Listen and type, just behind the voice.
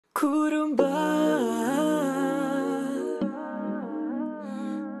Kurumba,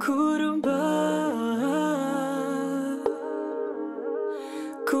 kurumba,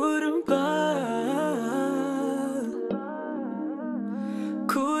 kurumba,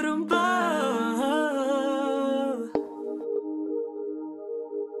 kurumba.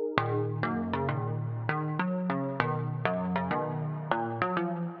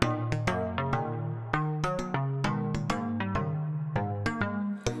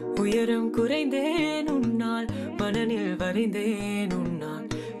 உயரம் குறைந்தேன் உன்னால், மனனில் வரைந்தேன் உன்னால்,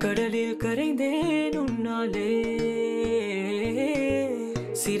 கடலில் கரைந்தேன் உன்னாலே.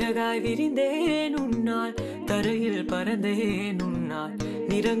 சிறகாய் விரிந்தேன் உன்னால், தரையில் பறந்தேன் உன்னால்,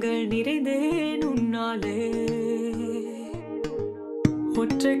 நிறங்கள் நிறைந்தேன் உன்னாலே.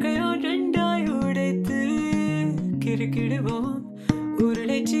 ஒற்றைக்கையால் ரெண்டாய் உடைத்து கிறுக்கிடுவோம்,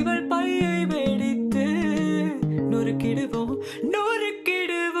 உருளைச்சிவள் பையை வெடித்து நொறுக்கிடுவோம் நொறுக்கிடுவோம்.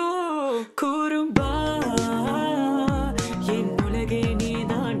 குறும்பா என் உலகே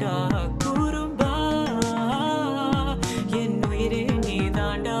நீதாண்டா, குறும்பா என் உயிரே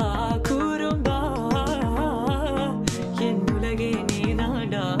நீதாண்டா, குறும்பா என் உலகே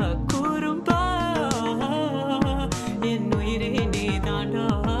நீதாண்டா, குறும்பா என் உயிரே நீதாண்டா.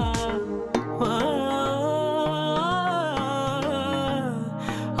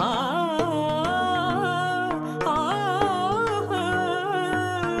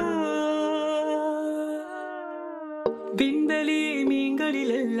 விண்வெளி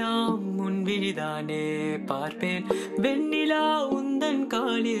மீன்களில் எல்லாம் முன்விழிதானே பார்ப்பேன், வெண்ணிலா உந்தன்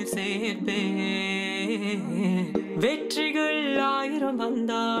காலில் சேர்ப்பேன். வெற்றிகள் 1000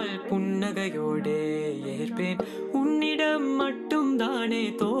 வந்தால் புன்னகையோடே ஏற்பேன், உன்னிடம் மட்டும் தானே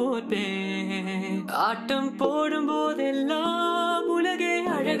தோற்பேன். ஆட்டம் போடும் போதெல்லாம் உலகே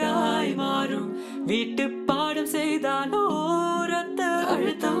அழகாய் மாறும், வீட்டு பாடம் செய்தாலோ ரத்த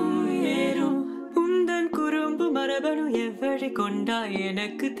அழுத்தம் ஏறும். உந்தன் குறும்பு மரபணு எவ்வழி கொண்டா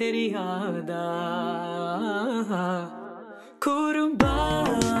எனக்கு தெரியாதா? குறும்பா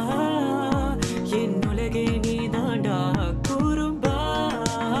என் உலகே நீதாண்டா, குறும்பா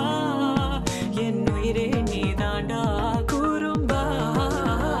என் உயிரே நீதாண்டா, குறும்பா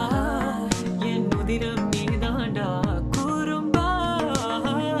என் உதிரம் நீதாண்டா, குறும்பா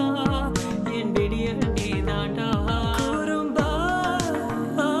என் விடியல் நீதாண்டா, குறும்பா.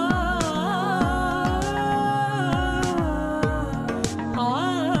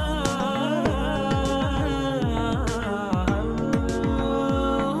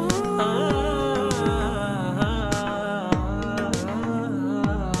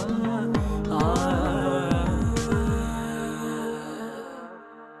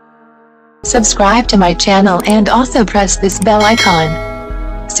 Subscribe to my channel and also press this bell icon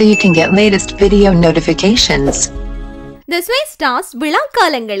so you can get latest video notifications. Theswissstars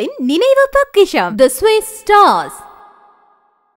விழாக்காலங்களின் நினைவு பொக்கிஷம். Theswissstars